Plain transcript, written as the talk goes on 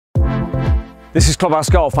This is Clubhouse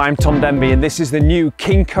Golf, I'm Tom Denby, and this is the new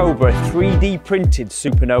King Cobra 3D printed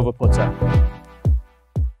Supernova putter.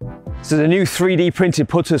 So the new 3D printed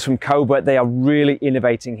putters from Cobra, they are really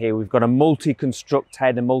innovating here. We've got a multi-construct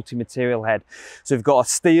head, a multi-material head. So we've got a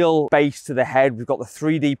steel base to the head, we've got the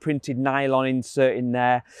 3D printed nylon insert in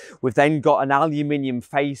there. We've then got an aluminium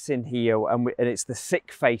face in here, and it's the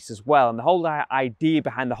SIK face as well. And the whole idea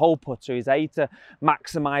behind the whole putter is to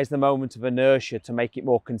maximize the moment of inertia to make it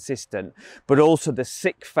more consistent. But also the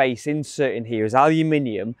SIK face insert in here is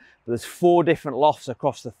aluminium. There's 4 different lofts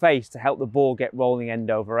across the face to help the ball get rolling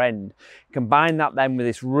end over end. Combine that then with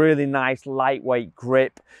this really nice lightweight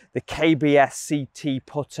grip, the KBS CT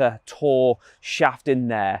putter Tour shaft in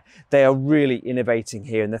there. They are really innovating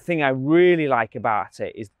here. And the thing I really like about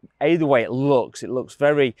it is the way it looks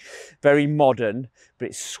very, very modern, but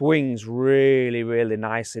it swings really, really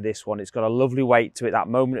nicely, this one. It's got a lovely weight to it. That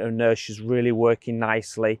moment of inertia is really working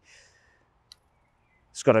nicely.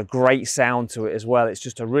 It's got a great sound to it as well. It's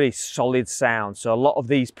just a really solid sound. So a lot of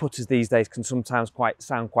these putters these days can sometimes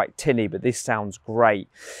sound quite tinny, but this sounds great.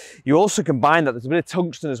 You also combine that, there's a bit of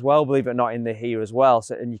tungsten as well, believe it or not, in the here as well.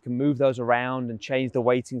 So, and you can move those around and change the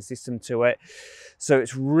weighting system to it. So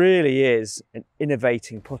it really is an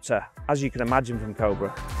innovating putter, as you can imagine from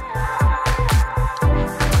Cobra.